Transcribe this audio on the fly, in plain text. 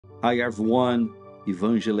Hi everyone,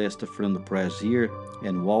 Evangelist Fernando Perez here,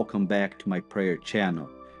 and welcome back to my prayer channel.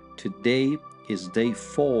 Today is day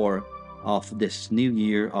 4 of this new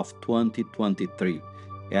year of 2023,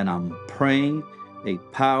 and I'm praying a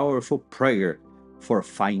powerful prayer for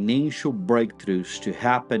financial breakthroughs to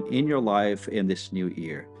happen in your life in this new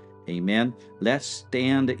year. Amen. Let's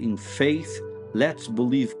stand in faith. Let's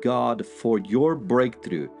believe God for your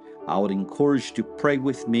breakthrough. I would encourage you to pray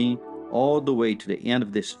with me all the way to the end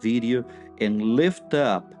of this video and lift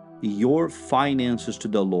up your finances to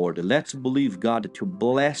the Lord. Let's believe God to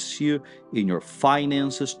bless you in your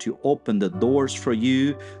finances, to open the doors for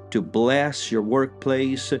you, to bless your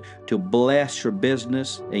workplace, to bless your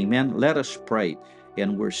business. Amen. Let us pray.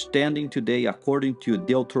 And we're standing today according to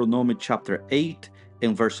Deuteronomy chapter 8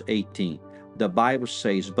 and verse 18. The Bible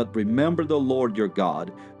says, "But remember the Lord your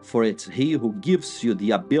God, for it's He who gives you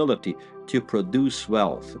the ability to produce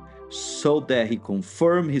wealth, so that He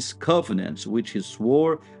confirm His covenants which He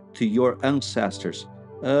swore to your ancestors,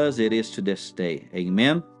 as it is to this day."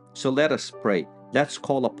 Amen. So let us pray. Let's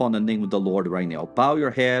call upon the name of the Lord right now. Bow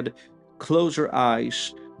your head, close your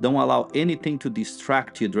eyes. Don't allow anything to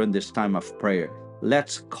distract you during this time of prayer.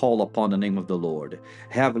 Let's call upon the name of the Lord.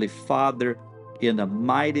 Heavenly Father, in the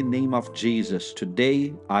mighty name of Jesus,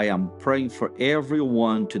 today I am praying for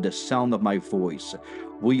everyone to the sound of my voice.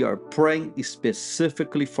 We are praying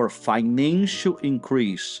specifically for financial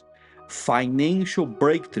increase, financial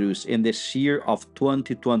breakthroughs in this year of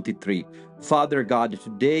 2023. Father God,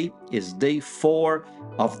 today is day 4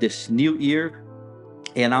 of this new year,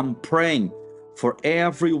 and I'm praying for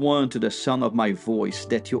everyone to the sound of my voice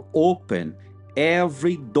that you open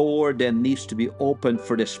every door that needs to be opened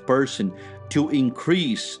for this person to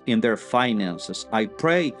increase in their finances. I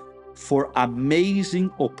pray for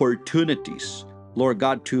amazing opportunities, Lord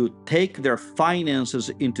God, to take their finances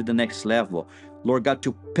into the next level. Lord God,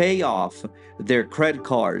 to pay off their credit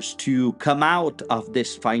cards, to come out of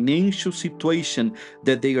this financial situation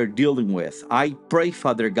that they are dealing with. I pray,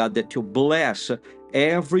 Father God, that you bless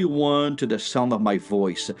everyone to the sound of my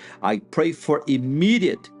voice. I pray for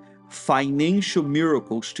immediate financial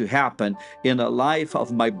miracles to happen in the life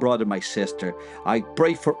of my brother, my sister. I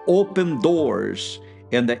pray for open doors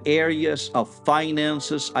in the areas of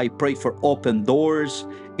finances. I pray for open doors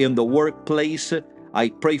in the workplace. I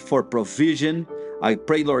pray for provision. I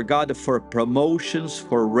pray, Lord God, for promotions,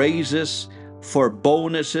 for raises, for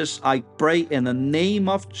bonuses. I pray in the name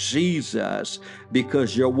of Jesus,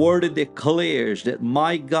 because your word declares that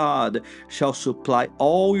my God shall supply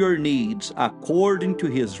all your needs according to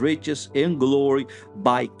his riches in glory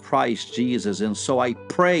by Christ Jesus. And so I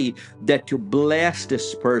pray that you bless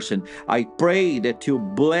this person. I pray that you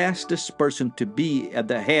bless this person to be at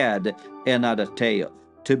the head and not the tail,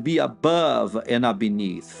 to be above and not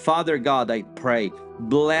beneath. Father God, I pray,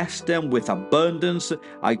 bless them with abundance.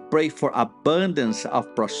 I pray for abundance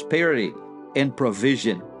of prosperity and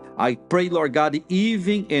provision. I pray, Lord God,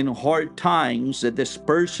 even in hard times, that this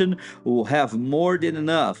person will have more than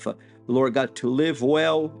enough, Lord God, to live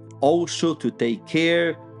well, also to take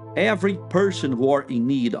care every person who are in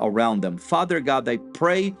need around them. Father God, I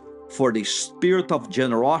pray for the spirit of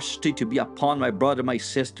generosity to be upon my brother, my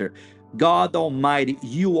sister. God Almighty,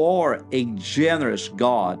 you are a generous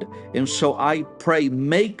God. And so I pray,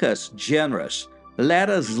 make us generous. Let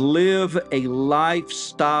us live a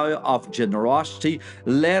lifestyle of generosity.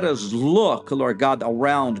 Let us look, Lord God,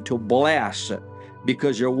 around to bless,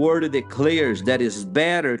 because your word declares that it's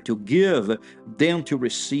better to give than to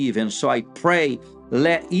receive. And so I pray,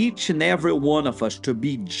 let each and every one of us to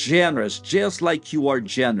be generous, just like you are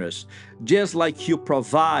generous, just like you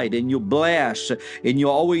provide and you bless and you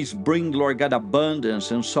always bring, Lord God,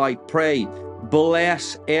 abundance. And so I pray,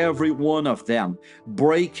 bless every one of them.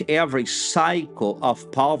 Break every cycle of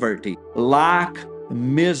poverty, lack,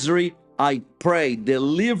 misery. I pray,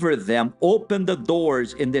 deliver them, open the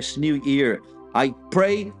doors in this new year. I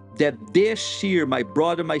pray that this year, my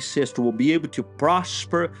brother, my sister will be able to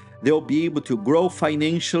prosper. They'll be able to grow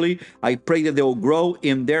financially. I pray that they'll grow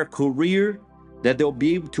in their career, that they'll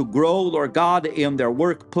be able to grow, Lord God, in their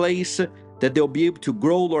workplace, that they'll be able to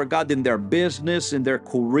grow, Lord God, in their business, in their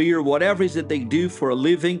career, whatever it is that they do for a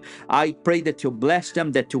living. I pray that you bless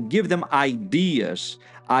them, that you give them ideas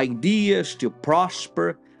to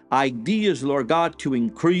prosper, ideas, Lord God, to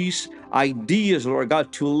increase, ideas, Lord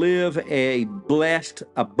God, to live a blessed,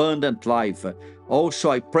 abundant life. Also,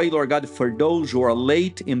 I pray, Lord God, for those who are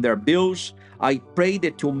late in their bills, I pray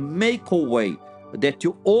that you make a way, that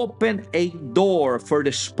you open a door for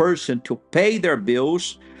this person to pay their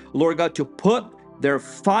bills, Lord God, to put their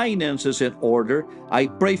finances in order. I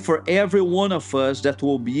pray for every one of us that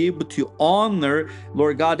will be able to honor,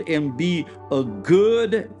 Lord God, and be a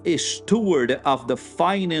good steward of the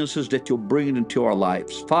finances that you bring into our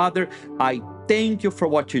lives. Father, I thank you for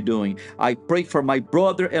what you're doing. I pray for my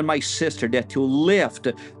brother and my sister that you lift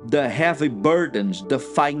the heavy burdens, the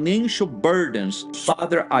financial burdens.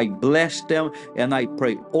 Father, I bless them and I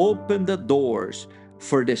pray, open the doors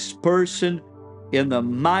for this person. In the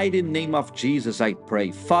mighty name of Jesus, I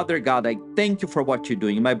pray. Father God, I thank you for what you're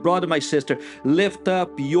doing. My brother, my sister, lift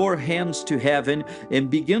up your hands to heaven and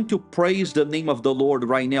begin to praise the name of the Lord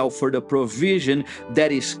right now for the provision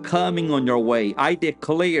that is coming on your way. I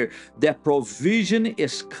declare that provision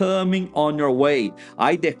is coming on your way.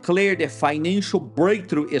 I declare that financial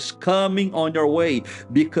breakthrough is coming on your way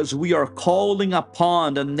because we are calling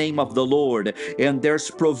upon the name of the Lord, and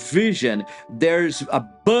there's provision, there's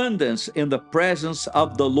abundance in the presence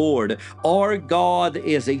of the Lord. Our God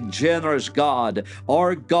is a generous God.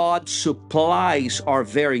 Our God supplies our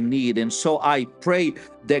very need. And so I pray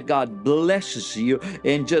that God blesses you,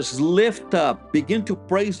 and just lift up, begin to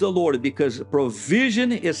praise the Lord because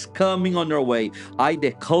provision is coming on your way. I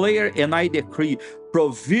declare and I decree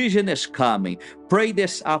provision is coming. Pray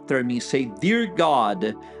this after me. Say, dear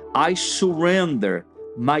God, I surrender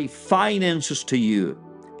my finances to you,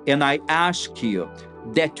 and I ask you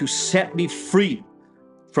that you set me free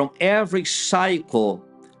from every cycle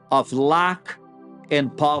of lack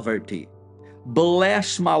and poverty.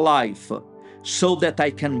 Bless my life so that I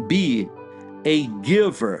can be a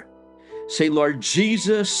giver. Say, Lord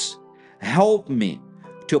Jesus, help me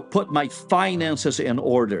to put my finances in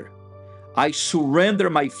order. I surrender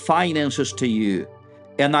my finances to you,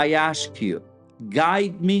 and I ask you,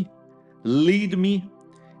 guide me, lead me,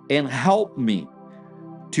 and help me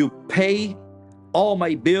to pay all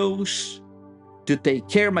my bills, to take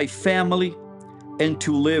care of my family, and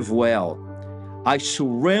to live well. I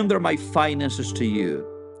surrender my finances to you.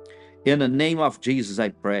 In the name of Jesus, I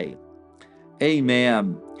pray.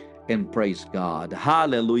 Amen. And praise God.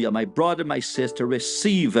 Hallelujah. My brother, my sister,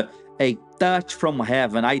 receive a touch from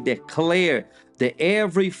heaven. I declare that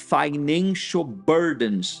every financial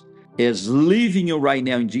burdens is leaving you right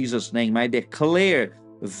now in Jesus' name. I declare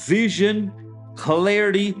vision,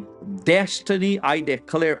 clarity, destiny. I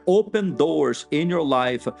declare open doors in your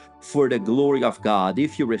life for the glory of God.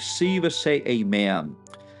 If you receive it, say amen.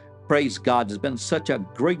 Praise God. It's been such a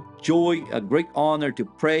great joy, a great honor to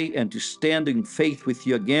pray and to stand in faith with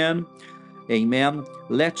you again. Amen.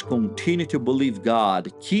 Let's continue to believe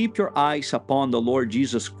God. Keep your eyes upon the Lord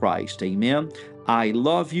Jesus Christ. Amen. I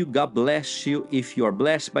love you. God bless you. If you are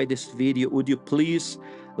blessed by this video, would you please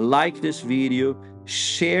like this video,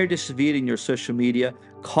 share this video in your social media,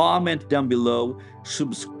 comment down below,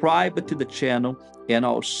 subscribe to the channel, and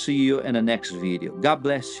I'll see you in the next video. God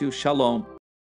bless you. Shalom.